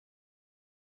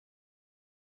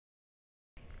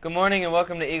Good morning and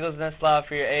welcome to Eagles Nest Live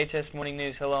for your AHS Morning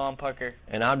News. Hello, I'm Parker.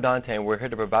 And I'm Dante, and we're here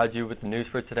to provide you with the news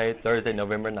for today, Thursday,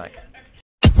 November 9th.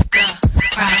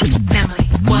 Family,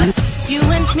 what? You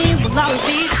and me will always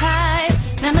be tight.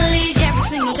 Family every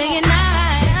single day and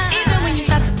night. Even when you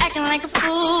start to acting like a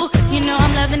fool, you know I'm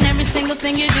loving every single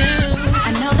thing you do. I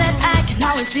know that I can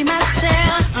always be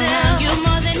myself around you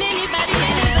more than anybody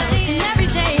else. And every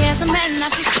day as a man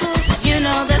after school, you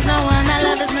know there's no one I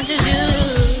love as much as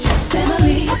you.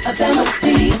 Family, a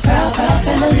family, proud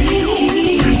family.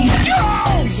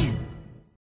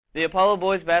 The Apollo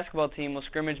boys basketball team will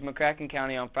scrimmage McCracken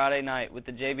County on Friday night, with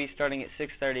the JV starting at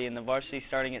 6:30 and the varsity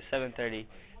starting at 7:30.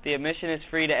 The admission is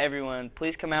free to everyone.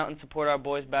 Please come out and support our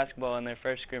boys basketball in their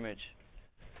first scrimmage.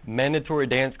 Mandatory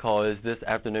dance call is this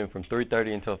afternoon from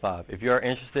 3:30 until 5. If you are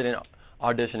interested in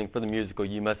auditioning for the musical,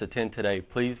 you must attend today.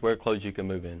 Please wear clothes you can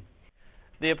move in.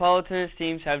 The Apollo tennis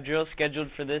teams have drills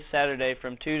scheduled for this Saturday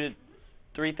from 2 to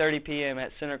 3:30 p.m. at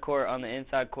center court on the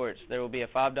inside courts. There will be a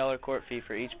 $5 court fee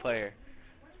for each player.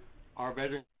 Our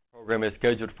veterans program is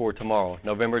scheduled for tomorrow,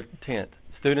 November 10th.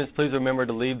 Students, please remember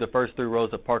to leave the first 3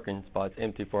 rows of parking spots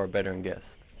empty for our veteran guests.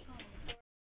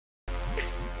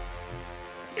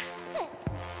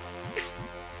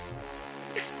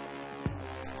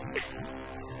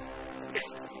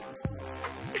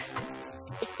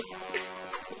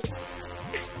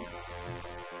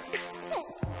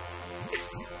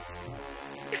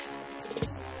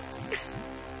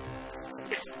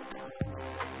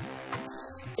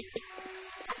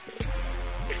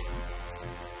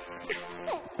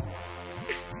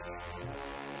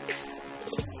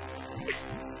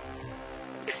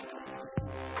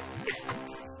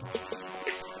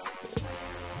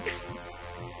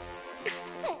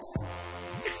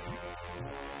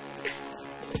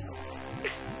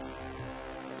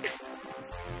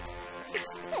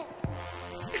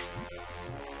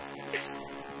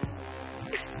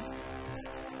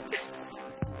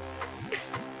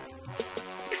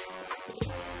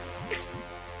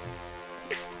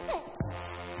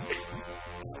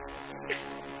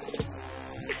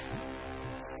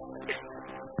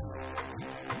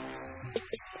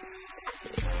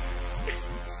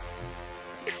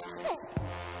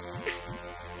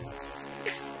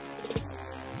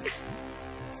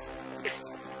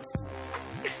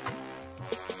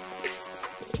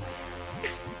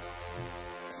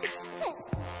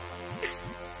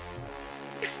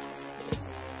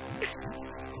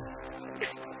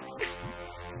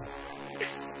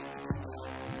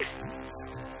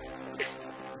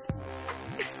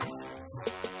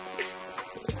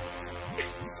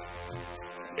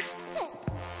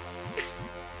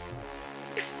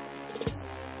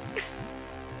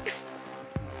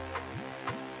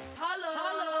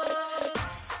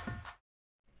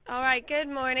 Alright, good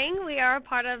morning. We are a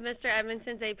part of Mr.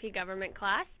 Edmondson's AP Government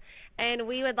class, and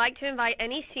we would like to invite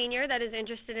any senior that is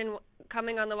interested in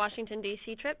coming on the Washington,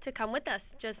 D.C. trip to come with us.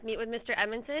 Just meet with Mr.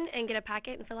 Edmondson and get a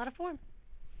packet and fill out a form.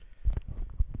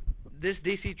 This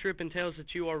D.C. trip entails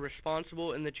that you are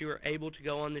responsible and that you are able to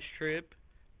go on this trip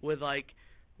with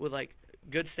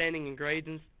good standing and grades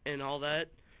and all that.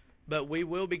 But we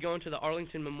will be going to the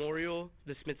Arlington Memorial,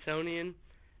 the Smithsonian,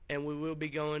 and we will be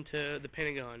going to the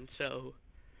Pentagon. So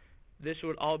this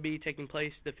would all be taking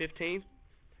place the 15th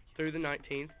through the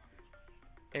 19th.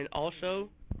 And also,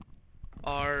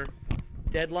 our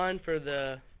deadline for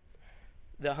the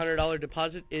 $100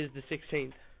 deposit is the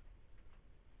 16th.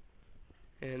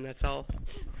 And that's all.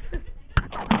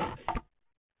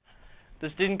 The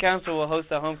Student Council will host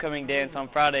a homecoming dance on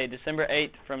Friday, December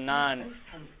 8th from 9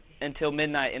 until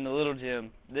midnight in the Little Gym.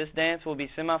 This dance will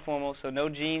be semi-formal, so no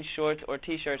jeans, shorts, or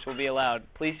t-shirts will be allowed.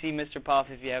 Please see Mr.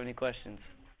 Poff if you have any questions.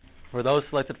 For those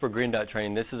selected for Green Dot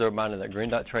training, this is a reminder that Green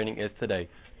Dot training is today,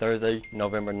 Thursday,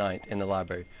 November 9th, in the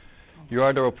library. You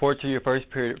are to report to your first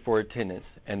period for attendance,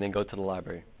 and then go to the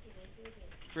library.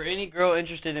 For any girl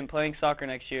interested in playing soccer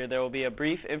next year, there will be a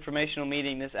brief informational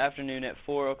meeting this afternoon at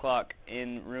 4 o'clock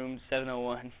in room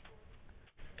 701.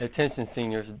 Attention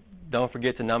seniors, don't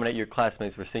forget to nominate your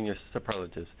classmates for senior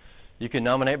superlatives. You can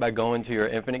nominate by going to your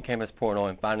Infinite Campus portal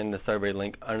and finding the survey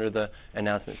link under the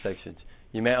announcement sections.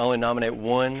 You may only nominate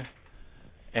one,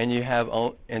 and you have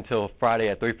until Friday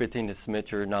at 3:15 to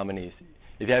submit your nominees.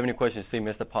 If you have any questions, see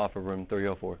Mr. Poff for room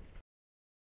 304.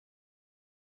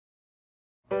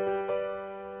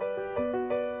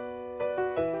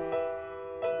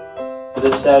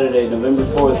 This Saturday, November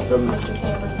 4th,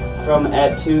 from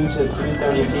at 2 to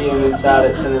 3:30 p.m. inside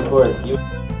at Center Court.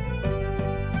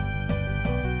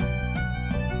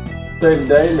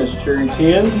 Today, Miss Cherry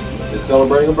Chin is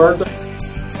celebrating a birthday.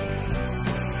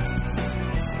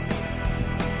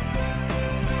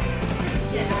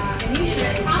 And you should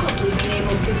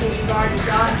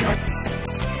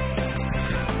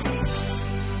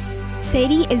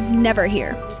Sadie is never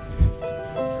here.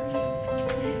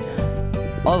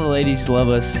 All the ladies love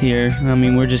us here. I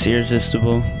mean, we're just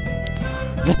irresistible.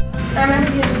 I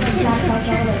remember doing some Santa Claus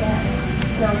all the way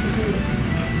when I was confused.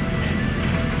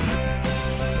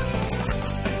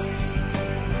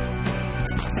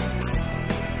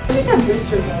 Just have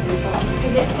boosters on your phone.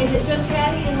 Is it just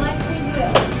Patty and Lexi? Who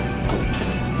else?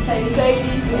 Hey, Sadie.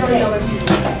 We already know what you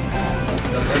do.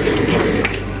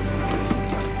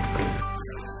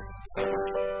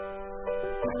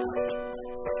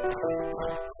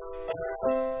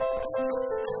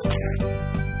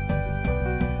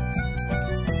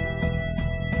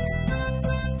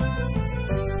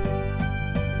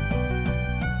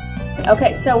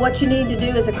 Okay, so what you need to do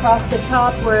is across the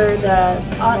top where the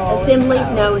assembly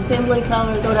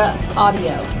color, go to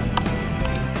audio.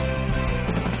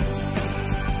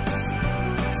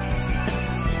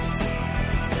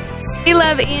 We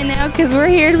love Ian now because we're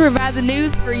here to provide the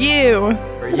news for you.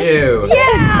 For you.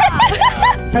 Yeah!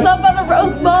 I'm on the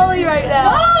roast Molly right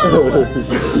now. No!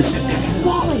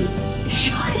 Molly!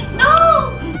 Shut it!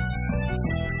 No!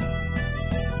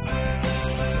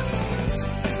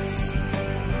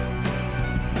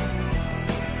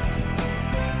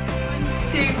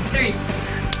 2, 3.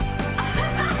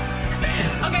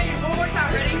 Okay, one more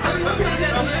time. Ready?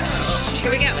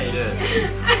 Here we go.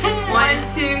 1,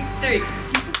 2, 3.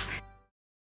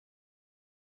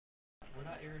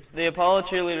 The Apollo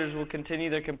cheerleaders will continue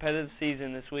their competitive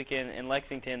season this weekend in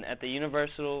Lexington at the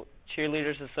Universal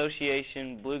Cheerleaders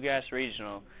Association Bluegrass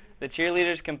Regional. The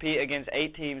cheerleaders compete against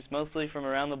 8 teams, mostly from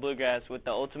around the Bluegrass, with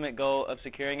the ultimate goal of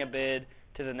securing a bid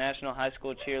to the National High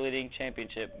School Cheerleading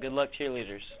Championship. Good luck,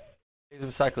 cheerleaders. It's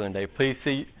Recycling Day. Please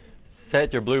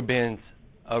set your blue bins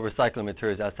of recycling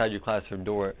materials outside your classroom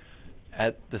door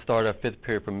at the start of 5th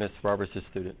period for Ms. Roberts'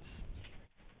 students.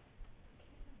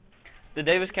 The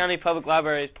Davis County Public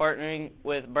Library is partnering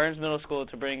with Burns Middle School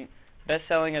to bring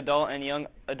best-selling adult and young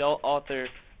adult author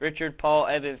Richard Paul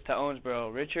Evans to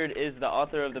Owensboro. Richard is the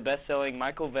author of the best-selling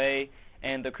Michael Vey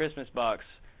and The Christmas Box.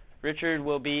 Richard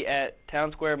will be at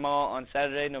Town Square Mall on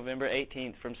Saturday, November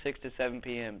 18th from 6 to 7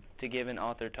 p.m. to give an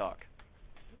author talk.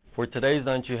 For today's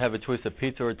lunch, you have a choice of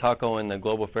pizza or taco in the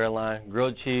Global Fare line,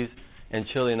 grilled cheese and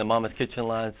chili in the Mama's Kitchen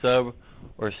line, sub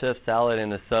or chef salad in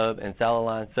the sub and salad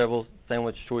line, several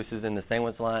sandwich choices in the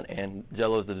sandwich line, and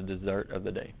Jell-O's the dessert of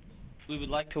the day. We would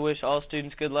like to wish all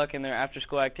students good luck in their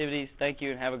after-school activities. Thank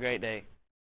you and have a great day.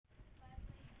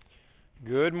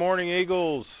 Good morning,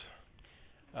 Eagles.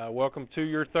 Welcome to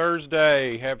your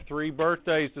Thursday. Have 3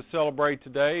 birthdays to celebrate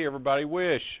today. Everybody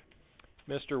wish.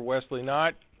 Mr. Wesley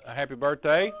Knight, a happy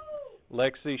birthday.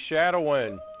 Lexi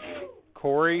Shadowin.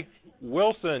 Corey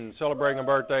Wilson celebrating a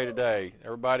birthday today.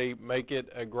 Everybody make it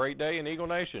a great day in Eagle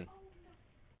Nation.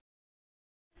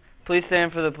 Please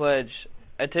stand for the pledge.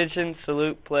 Attention,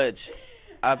 salute, pledge.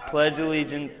 I pledge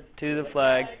allegiance to the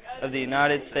flag of the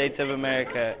United States of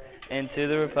America and to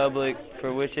the republic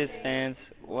for which it stands,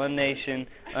 one nation,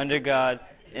 under God,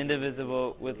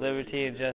 indivisible, with liberty and justice.